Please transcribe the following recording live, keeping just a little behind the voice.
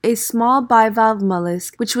A small bivalve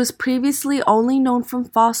mollusk, which was previously only known from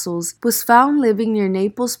fossils, was found living near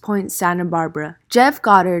Naples Point, Santa Barbara. Jeff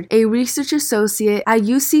Goddard, a research associate at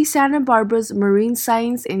UC Santa Barbara's Marine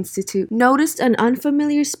Science Institute, noticed an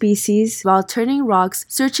unfamiliar species while turning rocks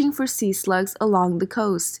searching for sea slugs along the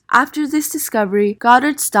coast. After this discovery,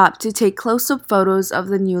 Goddard stopped to take close-up photos of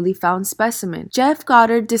the newly found specimen. Jeff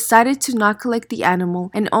Goddard decided to not collect the animal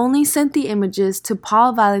and only sent the images to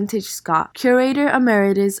Paul Valentich Scott, Curator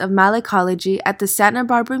Emeritus of Malacology at the Santa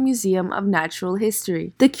Barbara Museum of Natural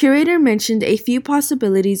History. The curator mentioned a few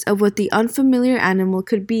possibilities of what the unfamiliar animal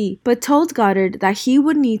could be, but told Goddard that he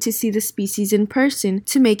would need to see the species in person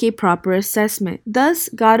to make a proper assessment. Thus,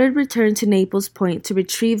 Goddard returned to Naples Point to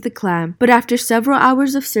retrieve the clam, but after several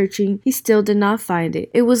hours of searching, he still did not find it.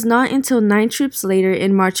 It was not until 9 trips later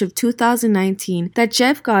in March of 2019 that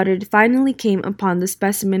Jeff Goddard finally came upon the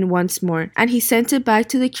specimen once more, and he sent it back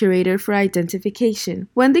to the curator for identification.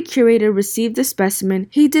 When the curator received the specimen,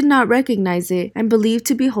 he did not recognize it and believed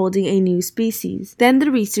to be holding a new species. Then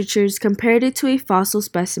the researchers compared it to a fossil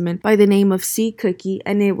specimen by the name of Sea Cookie,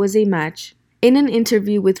 and it was a match. In an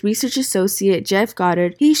interview with research associate Jeff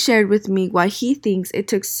Goddard, he shared with me why he thinks it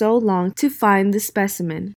took so long to find the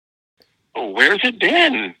specimen. Well, where's it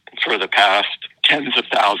been for the past tens of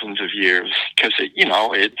thousands of years? Because,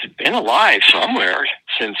 it's been alive somewhere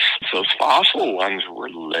since those fossil ones were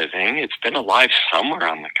living. It's been alive somewhere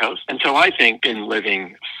on the coast. And so I think been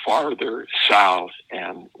living farther south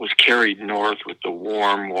and was carried north with the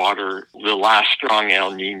warm water, the last strong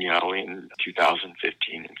El Nino in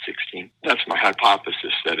 2015 and 16. That's my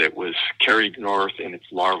hypothesis, that it was carried north in its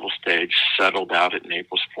larval stage, settled out at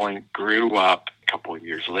Naples Point, grew up. A couple of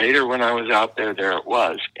years later when I was out there it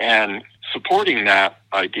was. And supporting that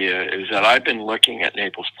idea is that I've been looking at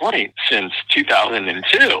Naples Point since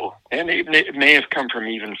 2002, and it may have come from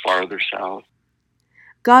even farther south.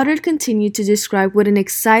 Goddard continued to describe what an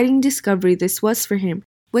exciting discovery this was for him.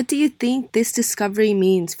 What do you think this discovery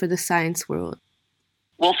means for the science world?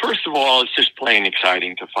 Well, first of all, it's just plain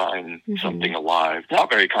exciting to find something alive.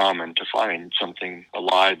 Not very common to find something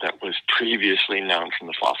alive that was previously known from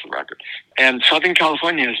the fossil record. And Southern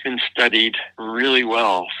California has been studied really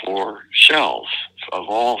well for shells of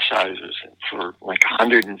all sizes for like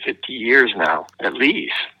 150 years now, at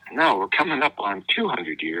least. No, we're coming up on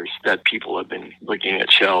 200 years that people have been looking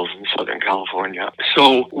at shells in Southern California.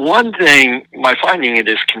 So one thing my finding it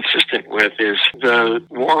is consistent with is the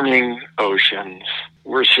warming oceans.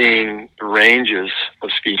 We're seeing ranges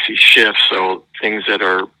of species shift, so things that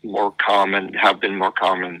are more common, have been more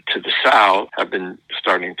common to the south, have been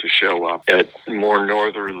starting to show up at more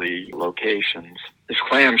northerly locations. This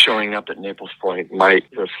clam showing up at Naples Point might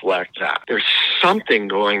reflect that. There's something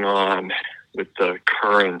going on with the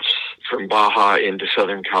currents from Baja into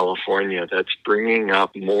Southern California that's bringing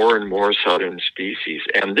up more and more southern species.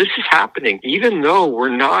 And this is happening even though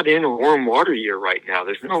we're not in a warm water year right now.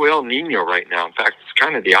 There's no El Nino right now. In fact, it's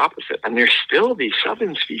kind of the opposite. And there's still these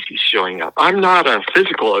southern species showing up. I'm not a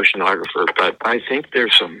physical oceanographer, but I think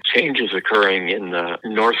there's some changes occurring in the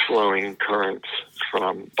north-flowing currents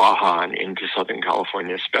from Baja and into Southern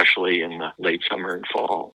California, especially in the late summer and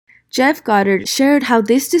fall. Jeff Goddard shared how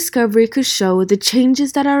this discovery could show the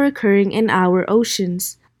changes that are occurring in our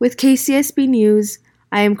oceans. With KCSB News,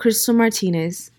 I am Crystal Martinez.